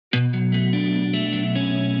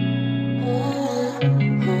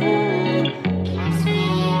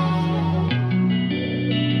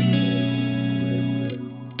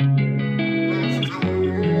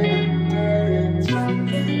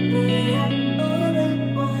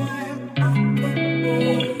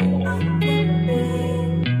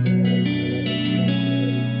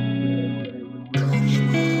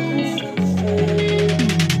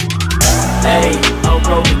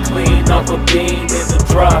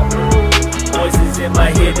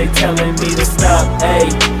they telling me to stop. Ayy,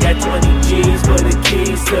 got 20 G's for the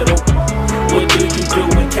keys to the. What do you do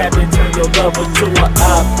when Captain turn your lover to a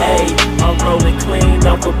op? Ayy, I'm rolling clean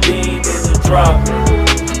off a bean in the drop.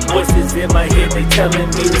 Voices in my head, they telling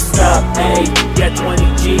me to stop. Ayy, got 20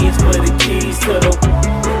 G's for the keys to the.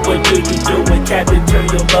 What do you do when Captain turn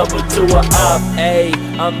your lover to a op? Ayy,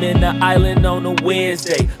 I'm in the island on a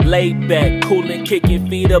Wednesday, laid back, coolin', kicking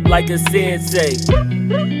feet up like a sensei.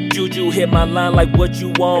 Juju hit my line like what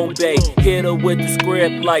you want, babe. Hit her with the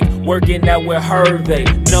script like working out with Hervey.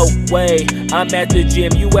 No way, I'm at the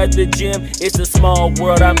gym, you at the gym. It's a small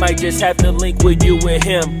world, I might just have to link with you and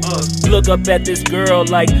him. Look up at this girl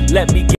like, let me get